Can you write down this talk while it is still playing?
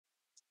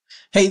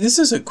Hey, this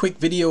is a quick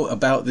video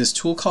about this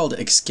tool called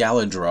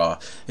Excalidraw.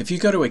 If you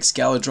go to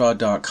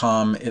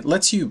excalidraw.com, it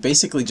lets you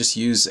basically just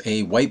use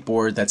a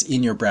whiteboard that's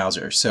in your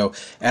browser. So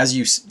as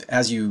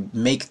you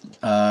make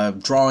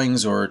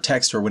drawings or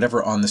text or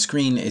whatever on the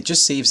screen, it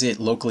just saves it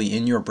locally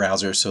in your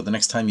browser. So the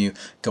next time you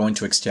go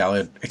into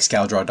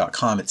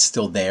excalidraw.com, it's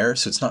still there.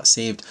 So it's not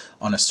saved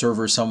on a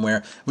server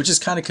somewhere, which is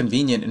kind of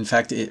convenient. In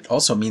fact, it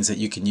also means that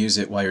you can use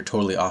it while you're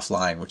totally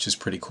offline, which is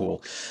pretty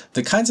cool.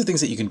 The kinds of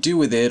things that you can do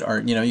with it are,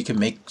 you can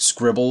make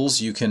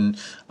scribbles, you can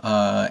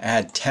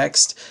add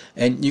text,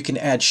 and you can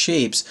add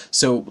shapes.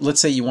 So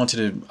let's say you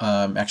wanted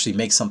to actually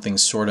make something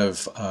sort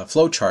of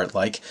flowchart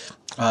like.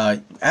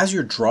 As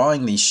you're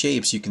drawing these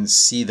shapes, you can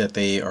see that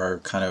they are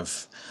kind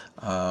of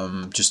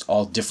just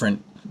all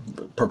different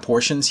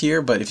proportions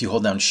here, but if you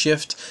hold down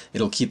Shift,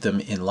 it'll keep them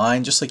in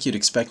line just like you'd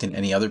expect in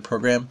any other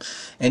program.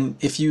 And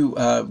if you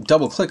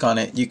double click on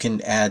it, you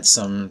can add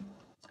some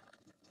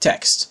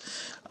text.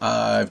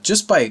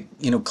 Just by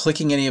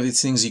clicking any of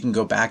these things, you can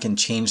go back and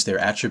change their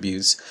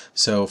attributes.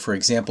 So for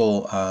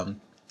example,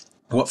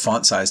 what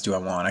font size do I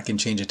want? I can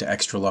change it to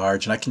extra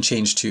large, and I can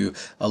change to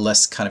a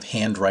less kind of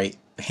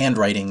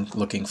handwriting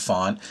looking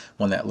font,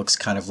 one that looks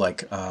kind of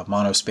like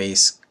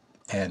monospace.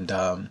 And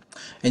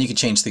you can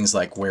change things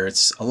like where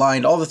it's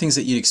aligned, all the things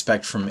that you'd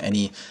expect from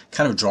any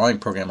kind of drawing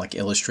program like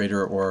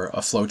Illustrator or a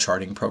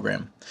flowcharting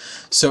program.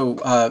 So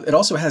it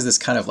also has this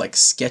kind of like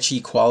sketchy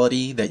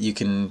quality that you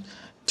can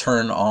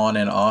turn on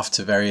and off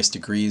to various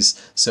degrees.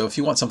 So if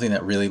you want something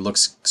that really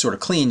looks sort of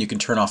clean, you can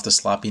turn off the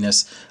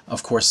sloppiness.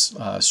 Of course,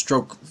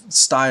 stroke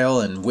style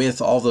and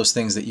width, all those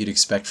things that you'd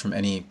expect from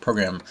any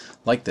program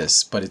like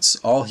this. But it's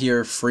all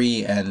here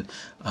free and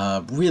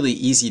really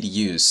easy to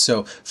use.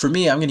 So for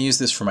me, I'm going to use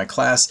this for my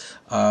class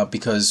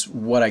because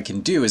what I can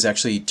do is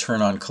actually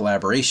turn on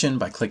collaboration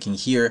by clicking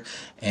here.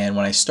 And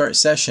when I start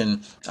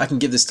session, I can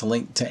give this to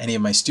link to any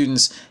of my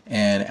students.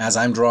 And as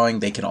I'm drawing,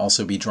 they can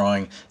also be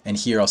drawing. And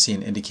here I'll see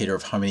an indicator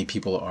of how many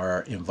people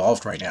are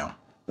involved right now.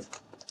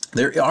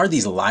 There are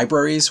these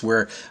libraries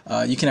where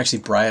you can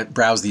actually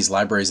browse these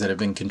libraries that have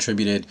been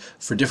contributed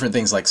for different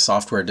things like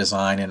software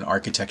design and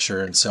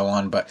architecture and so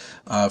on. But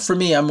for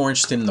me, I'm more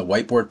interested in the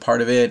whiteboard part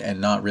of it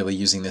and not really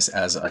using this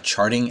as a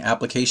charting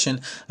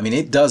application. I mean,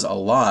 it does a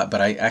lot,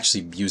 but I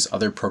actually use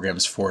other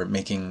programs for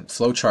making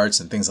flowcharts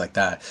and things like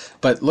that.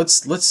 But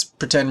let's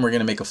pretend we're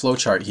going to make a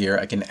flowchart here.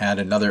 I can add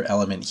another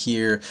element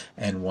here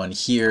and one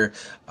here.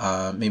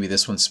 Maybe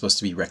this one's supposed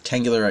to be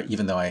rectangular,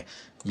 even though I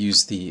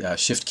use the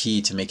Shift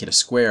key to make it a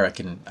square. I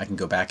can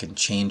go back and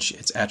change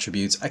its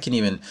attributes. I can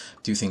even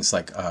do things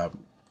like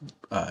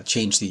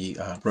change the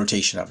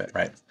rotation of it,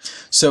 right?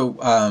 So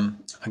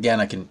again,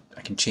 I can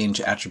change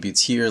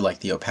attributes here, like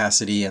the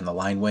opacity and the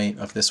line weight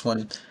of this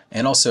one,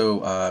 and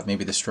also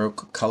maybe the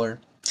stroke color.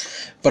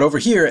 But over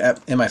here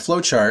in my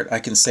flowchart, I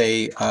can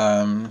say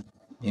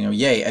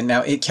yay, and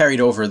now it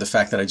carried over the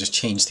fact that I just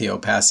changed the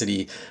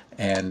opacity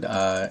and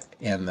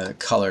the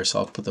color, so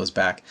I'll put those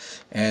back.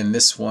 And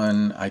this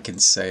one I can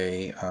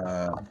say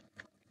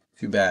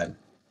too bad.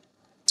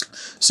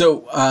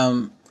 So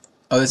oh,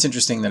 that's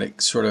interesting that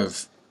it sort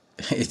of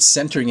it's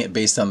centering it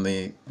based on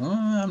the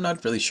I'm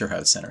not really sure how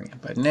it's centering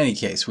it, but in any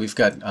case, we've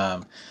got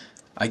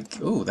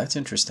oh, that's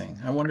interesting.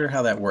 I wonder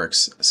how that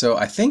works. So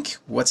I think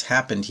what's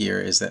happened here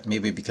is that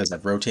maybe because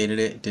I've rotated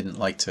it, it didn't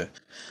like to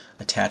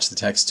attach the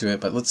text to it,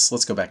 but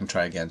let's go back and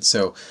try again.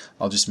 So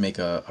I'll just make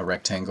a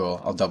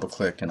rectangle, I'll double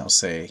click, and I'll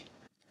say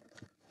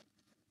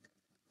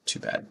too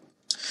bad.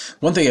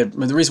 One thing,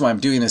 the reason why I'm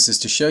doing this is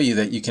to show you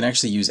that you can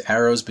actually use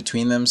arrows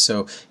between them.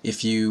 So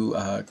if you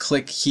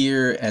click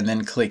here and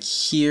then click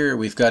here,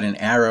 we've got an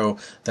arrow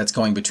that's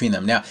going between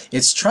them. Now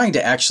it's trying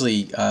to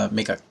actually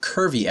make a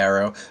curvy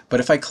arrow, but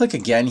if I click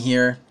again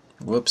here,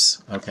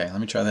 whoops, okay, let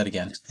me try that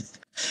again.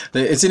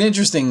 It's an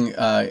interesting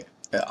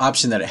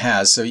option that it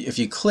has. So if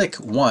you click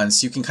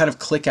once, you can kind of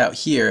click out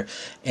here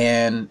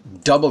and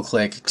double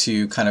click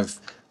to kind of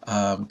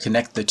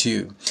connect the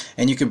two,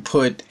 and you can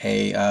put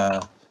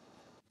a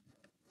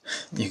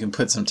you can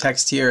put some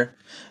text here,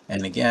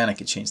 and again I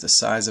could change the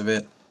size of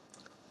it.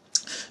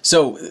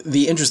 So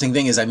the interesting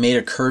thing is I made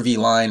a curvy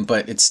line,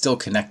 but it's still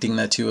connecting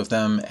the two of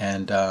them,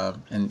 and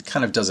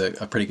kind of does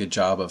a pretty good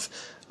job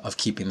of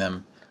keeping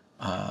them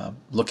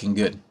looking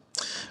good.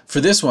 For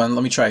this one,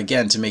 let me try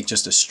again to make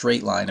just a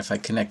straight line. If I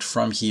connect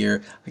from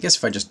here, I guess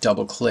if I just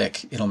double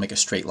click, it'll make a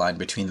straight line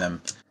between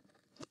them,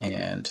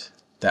 and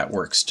that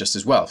works just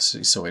as well.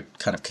 So it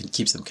kind of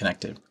keeps them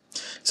connected.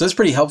 So that's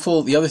pretty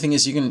helpful. The other thing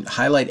is you can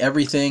highlight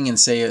everything and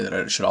say that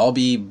it should all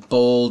be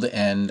bold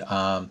and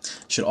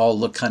should all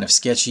look kind of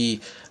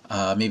sketchy.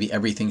 Maybe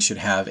everything should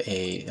have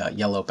a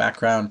yellow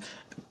background,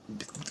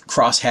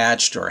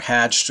 cross-hatched or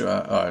hatched,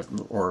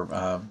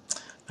 or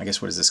I guess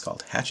what is this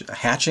called?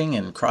 Hatching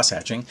and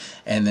cross-hatching,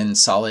 and then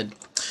solid.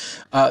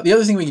 The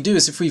other thing we can do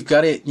is if we've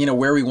got it,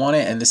 where we want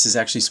it, and this is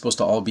actually supposed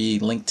to all be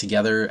linked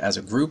together as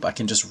a group, I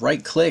can just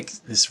right-click.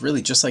 This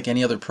really just like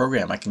any other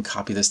program. I can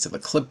copy this to the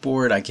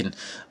clipboard. I can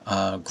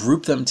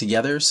group them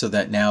together so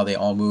that now they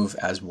all move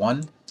as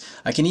one.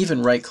 I can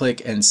even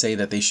right-click and say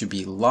that they should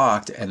be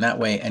locked, and that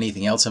way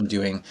anything else I'm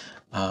doing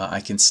I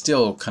can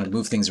still kind of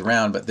move things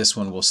around, but this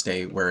one will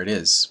stay where it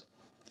is.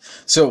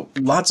 So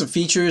lots of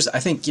features. I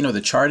think,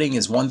 the charting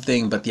is one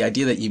thing, but the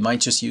idea that you might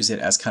just use it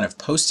as kind of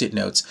post-it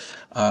notes,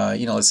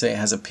 let's say it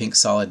has a pink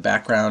solid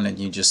background and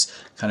you just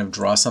kind of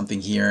draw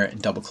something here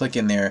and double click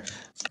in there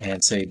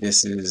and say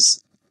this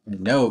is a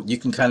note. You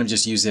can kind of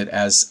just use it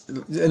as,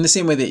 in the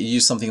same way that you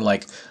use something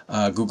like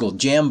Google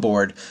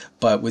Jamboard,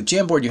 but with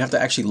Jamboard you have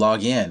to actually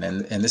log in,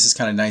 and this is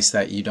kind of nice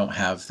that you don't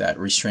have that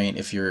constraint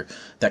if you're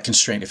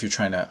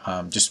trying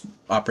to just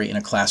operate in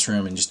a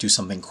classroom and just do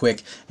something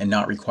quick and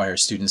not require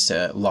students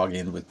to log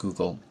in with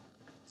Google.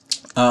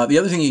 The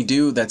other thing you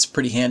do that's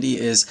pretty handy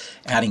is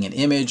adding an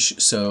image.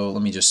 So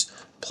let me just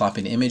plop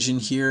an image in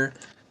here,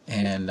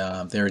 and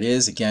there it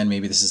is. Again,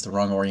 maybe this is the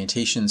wrong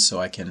orientation, so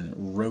I can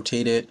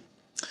rotate it.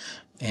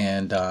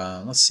 And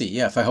let's see,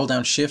 yeah, if I hold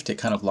down shift, it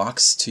kind of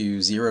locks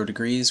to 0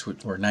 degrees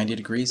or 90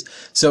 degrees.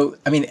 So,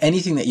 I mean,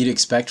 anything that you'd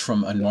expect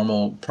from a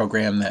normal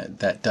program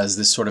that does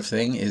this sort of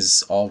thing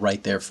is all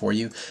right there for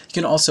you. You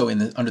can also,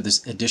 under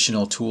this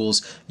additional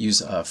tools,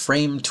 use a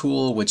frame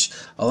tool, which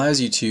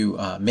allows you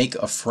to make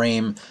a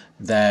frame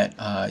that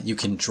you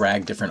can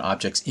drag different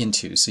objects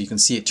into. So you can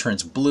see it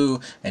turns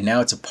blue, and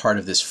now it's a part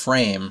of this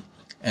frame,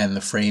 and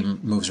the frame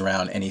moves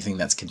around anything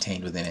that's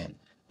contained within it.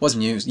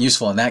 Wasn't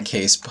useful in that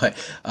case, but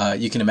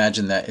you can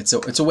imagine that it's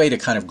a way to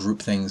kind of group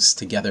things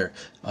together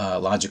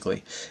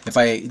logically. If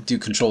I do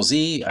Control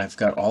Z, I've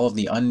got all of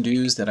the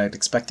undos that I'd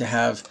expect to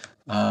have.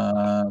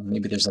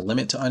 Maybe there's a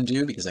limit to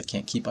undo because I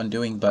can't keep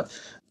undoing, but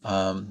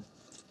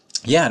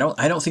yeah,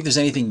 I don't think there's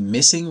anything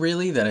missing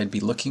really that I'd be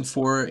looking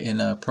for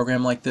in a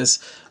program like this.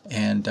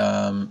 And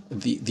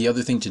the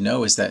other thing to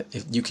know is that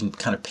if you can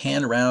kind of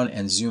pan around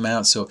and zoom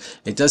out, so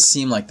it does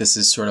seem like this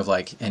is sort of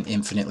like an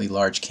infinitely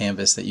large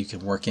canvas that you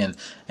can work in.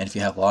 And if you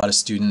have a lot of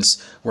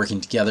students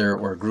working together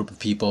or a group of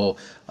people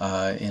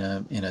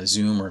in a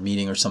Zoom or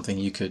meeting or something,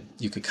 you could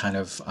kind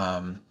of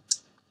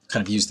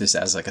use this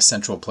as like a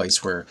central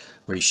place where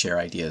you share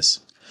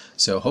ideas.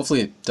 So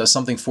hopefully it does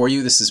something for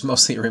you. This is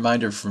mostly a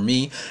reminder for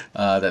me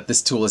that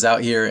this tool is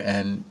out here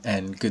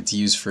and good to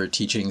use for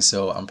teaching.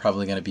 So I'm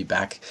probably going to be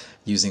back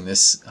using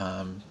this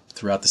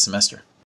throughout the semester.